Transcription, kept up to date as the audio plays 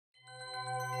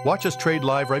Watch us trade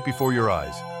live right before your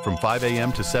eyes from 5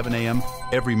 a.m. to 7 a.m.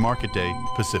 every market day,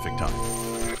 Pacific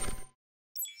time.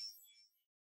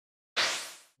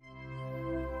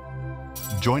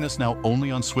 Join us now only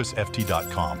on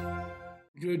SwissFT.com.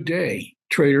 Good day,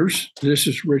 traders. This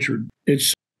is Richard.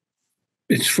 It's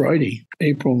Friday,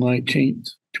 April 19th,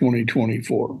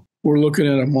 2024. We're looking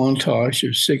at a montage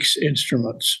of 6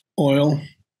 instruments: oil,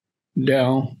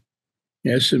 Dow,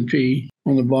 S&P,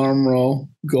 on the bottom row,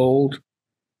 gold,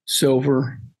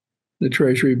 silver, the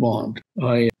Treasury bond.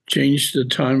 I changed the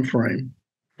time frame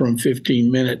from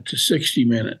 15-minute to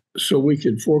 60-minute so we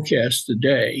could forecast the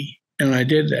day, and I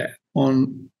did that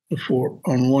on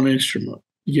one instrument.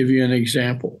 To give you an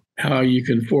example, how you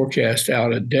can forecast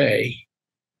out a day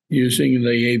using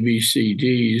the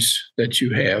ABCDs that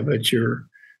you have at your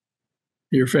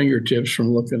fingertips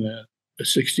from looking at a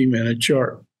 60-minute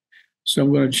chart. So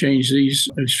I'm going to change these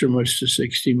instruments to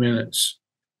 60 minutes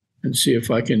and see if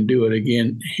I can do it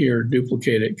again here,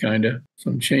 duplicate it kind of.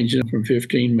 So I'm changing it from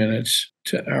 15 minutes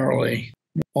to hourly,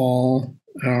 all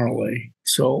hourly.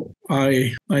 So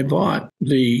I bought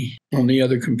on the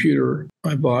other computer,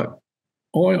 I bought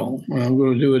oil, and I'm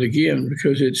going to do it again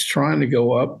because it's trying to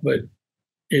go up, but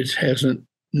it hasn't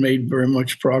made very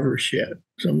much progress yet.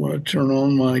 So I'm going to turn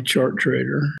on my chart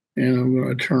trader, and I'm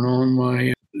going to turn on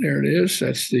my, there it is.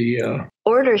 That's the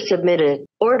order submitted,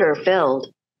 order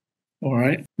filled. All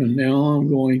right, and now I'm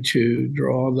going to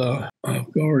draw I've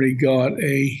already got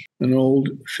an old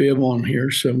fib on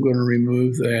here, so I'm going to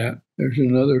remove that. There's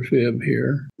another fib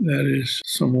here that is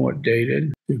somewhat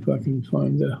dated. If I can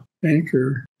find the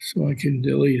anchor so I can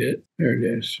delete it. There it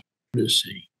is. Let's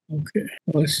see. Okay,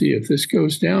 let's see if this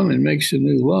goes down and makes a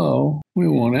new low. We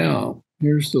want out.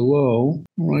 Here's the low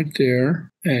right there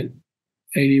at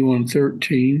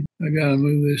 81.13. I got to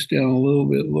move this down a little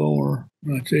bit lower.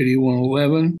 That's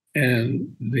 81.11.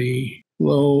 And the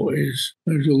low is,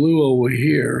 there's a low over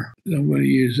here. I'm going to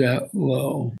use that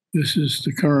low. This is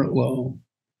the current low.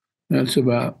 That's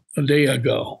about a day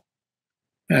ago.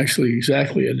 Actually,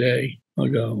 exactly a day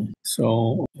ago.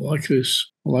 So I like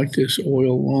this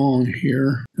oil long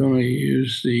here. I'm going to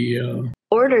use the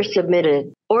order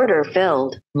submitted, order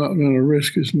filled. I'm not going to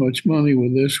risk as much money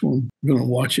with this one. I'm going to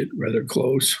watch it rather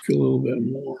close, a little bit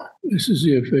more. This is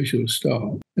the official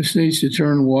stop. This needs to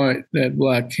turn white. That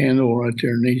black candle right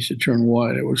there needs to turn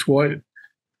white. It was white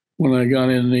when I got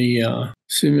in the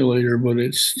simulator, but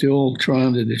it's still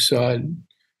trying to decide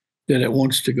that it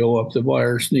wants to go up. The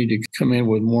buyers need to come in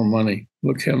with more money.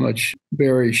 Look how much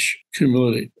bearish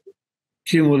cumulative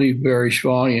bearish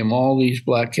volume, all these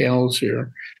black candles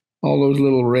here. All those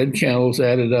little red candles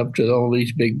added up to all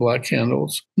these big black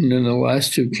candles. And then the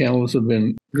last 2 candles have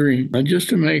been green. And just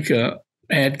to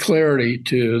add clarity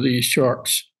to these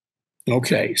charts.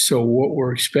 Okay, so what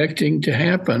we're expecting to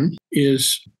happen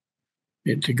is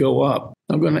it to go up.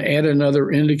 I'm going to add another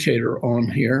indicator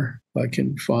on here if I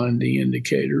can find the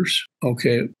indicators.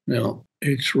 Okay, now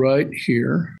it's right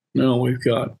here. Now we've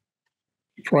got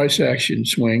price action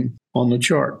swing on the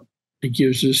chart. It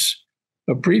gives us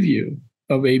a preview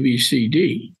of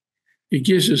ABCD. It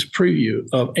gives us preview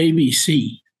of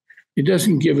ABC. It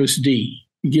doesn't give us D.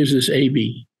 It gives us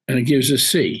AB, and it gives us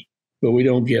C, but we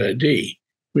don't get a D.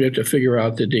 We have to figure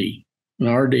out the D, and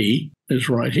our D is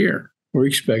right here. We're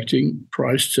expecting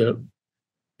price to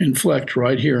inflect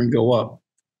right here and go up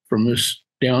from this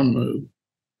down move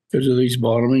because of these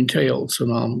bottoming tails,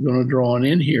 and I'm going to draw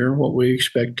in here what we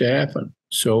expect to happen.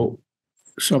 So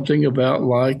something about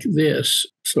like this.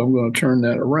 So I'm going to turn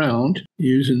that around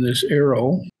using this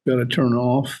arrow. Got to turn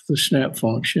off the snap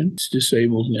function. It's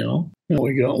disabled now. Now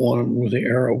we got one with the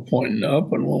arrow pointing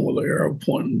up and one with the arrow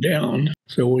pointing down.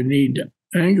 So we need to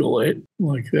angle it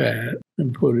like that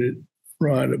and put it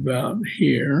right about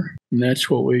here. And that's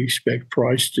what we expect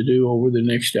price to do over the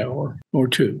next hour or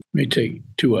 2. It may take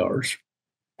 2 hours.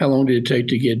 How long did it take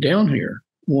to get down here?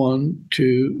 1,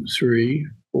 2, 3,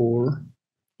 4,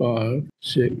 5,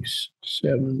 6,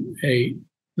 7, 8,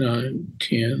 9,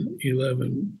 10,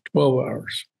 11, 12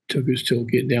 hours. Took us till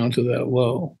get down to that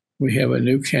low. We have a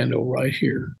new candle right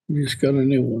here. We just got a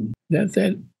new one. That's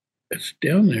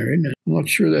down there, isn't it? I'm not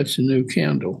sure that's a new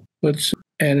candle. Let's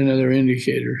add another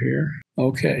indicator here.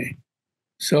 Okay.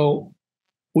 So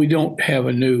we don't have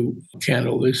a new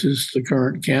candle. This is the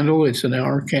current candle. It's an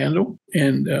hour candle.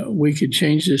 And we could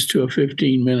change this to a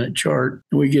 15-minute chart.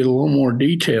 And we get a little more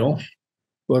detail,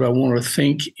 but I want to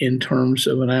think in terms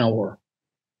of an hour.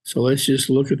 So let's just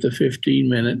look at the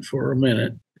 15-minute for a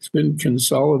minute. It's been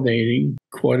consolidating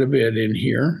quite a bit in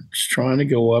here. It's trying to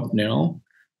go up now.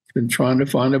 It's been trying to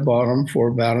find a bottom for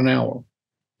about an hour.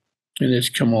 and it's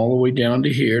come all the way down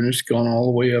to here, and it's gone all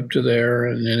the way up to there,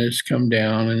 and then it's come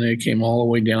down, and it came all the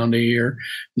way down to here.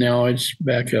 Now it's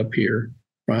back up here,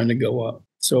 trying to go up.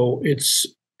 So it's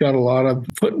got a lot of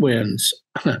footwinds,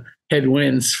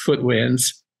 headwinds,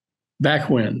 footwinds,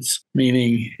 backwinds,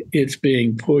 meaning it's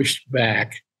being pushed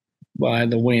back by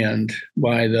the wind,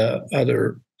 by the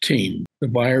other team. The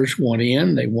buyers want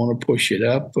in, they want to push it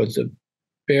up, but the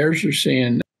bears are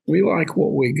saying, we like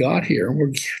what we got here, and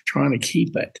we're trying to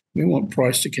keep it. We want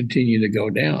price to continue to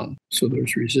go down, so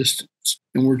there's resistance.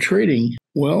 And we're trading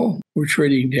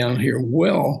down here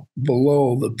well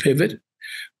below the pivot,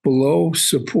 below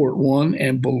support 1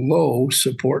 and below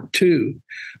support 2,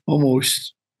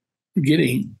 almost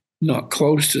getting not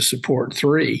close to support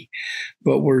 3,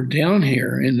 but we're down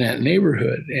here in that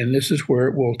neighborhood, and this is where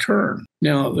it will turn.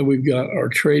 Now that we've got our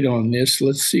trade on this,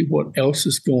 let's see what else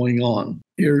is going on.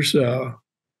 Here's the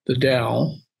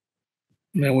Dow.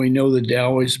 Now we know the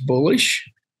Dow is bullish,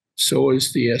 so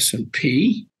is the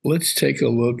S&P. Let's take a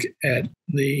look at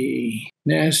the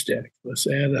Nasdaq. Let's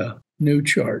add a new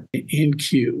chart,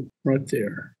 NQ, right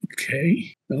there.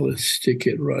 Okay, now let's stick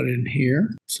it right in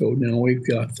here. So now we've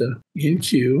got the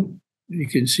NQ. You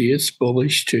can see it's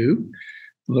bullish too.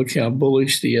 Look how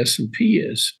bullish the S&P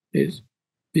is.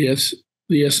 The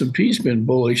S&P's been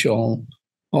bullish all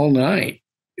night,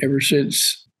 ever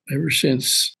since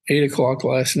 8 o'clock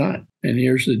last night. And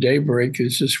here's the daybreak.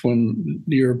 It's just when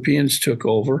the Europeans took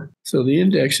over. So the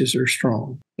indexes are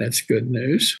strong. That's good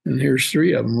news. And here's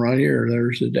 3 of them right here.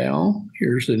 There's the Dow.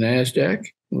 Here's the Nasdaq.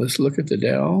 Let's look at the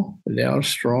Dow. The Dow's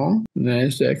strong. The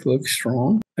Nasdaq looks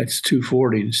strong. That's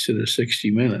 240 instead of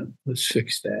 60 minute. Let's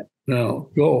fix that. Now,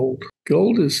 gold.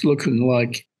 Gold is looking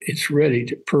like it's ready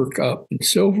to perk up. And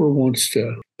silver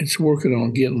it's working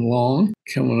on getting long,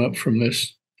 coming up from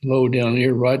this low down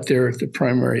here, right there at the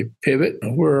primary pivot.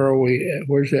 Where are we at?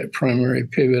 Where's that primary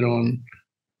pivot on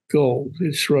gold?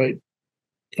 It's right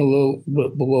a little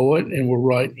bit below it, and we're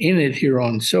right in it here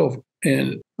on silver.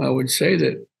 And I would say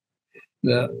that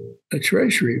the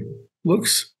Treasury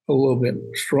looks a little bit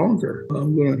stronger.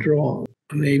 I'm going to draw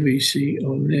an ABC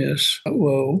on this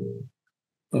low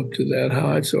up to that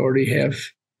high. It's already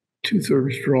half,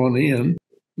 2/3 drawn in.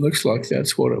 Looks like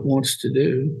that's what it wants to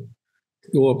do.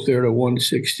 Go up there to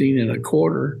 116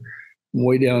 1/4,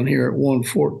 way down here at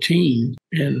 114,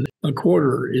 and a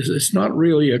quarter it's not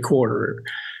really a quarter.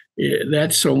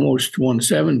 That's almost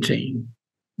 117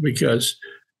 because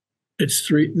this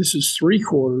is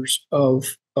 3/4 of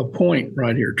a point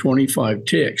right here, 25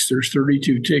 ticks. There's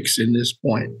 32 ticks in this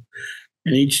point,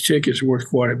 and each tick is worth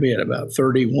quite a bit, about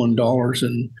 $31,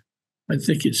 and I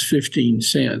think it's 15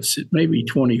 cents. It may be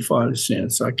 25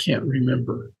 cents. I can't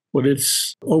remember. But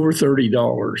it's over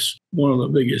 $30, one of the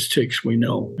biggest ticks we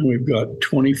know. And we've got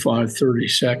 25, 30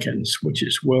 seconds, which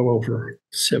is well over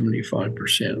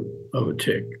 75% of a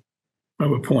tick,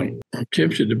 of a point. I'm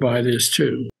tempted to buy this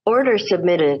too. Order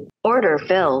submitted. Order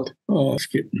filled. Oh, it's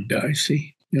getting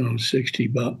dicey,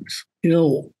 $60.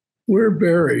 We're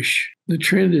bearish. The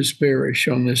trend is bearish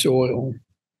on this oil.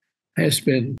 Has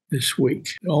been this week,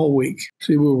 all week.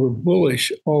 See, we were bullish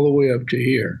all the way up to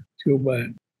here. Go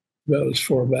back. About as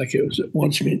far back as it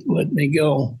wants me to let me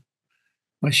go.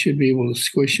 I should be able to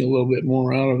squish a little bit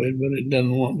more out of it, but it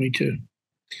doesn't want me to.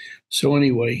 So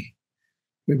anyway,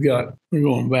 we're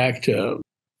going back to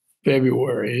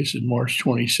February. This is March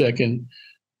 22nd.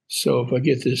 So if I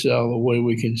get this out of the way,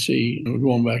 we can see we're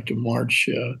going back to March.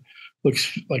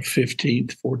 Looks like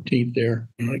 15th, 14th there.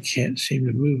 And I can't seem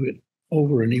to move it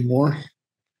over anymore.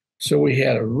 So we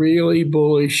had a really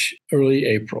bullish early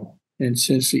April. And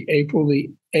since the April the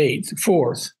 8th,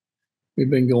 4th, we've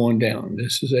been going down.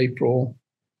 This is April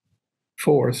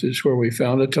 4th is where we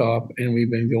found a top, and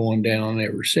we've been going down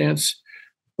ever since.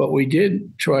 But we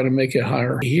did try to make it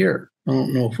higher here. I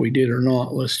don't know if we did or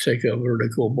not. Let's take a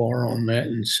vertical bar on that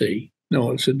and see. No,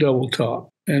 it's a double top.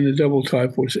 And the double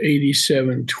top was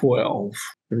 87.12,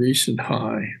 the recent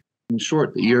high.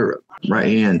 Short the euro, right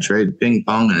hand trade ping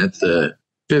pong, and at the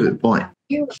pivot point,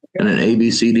 and an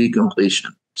ABCD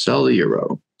completion. Sell the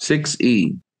euro.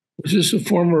 6E. Is this a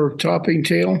former topping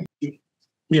tail?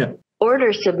 Yeah.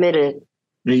 Order submitted.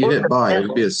 When you hit buy, it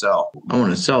would be a sell. I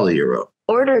want to sell the euro.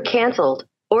 Order canceled.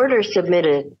 Order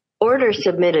submitted. Order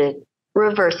submitted.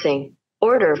 Reversing.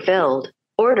 Order filled.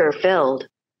 Order filled.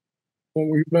 Well,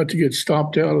 we're about to get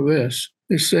stopped out of this.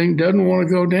 This thing doesn't want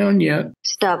to go down yet.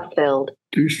 Stop filled.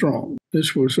 Too strong.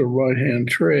 This was a right-hand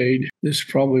trade. This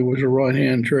probably was a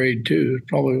right-hand trade too. It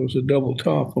probably was a double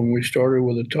top when we started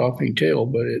with a topping tail,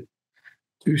 but it's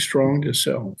too strong to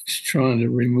sell. It's trying to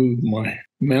remove my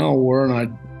malware,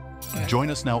 and Join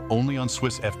us now only on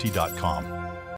SwissFT.com.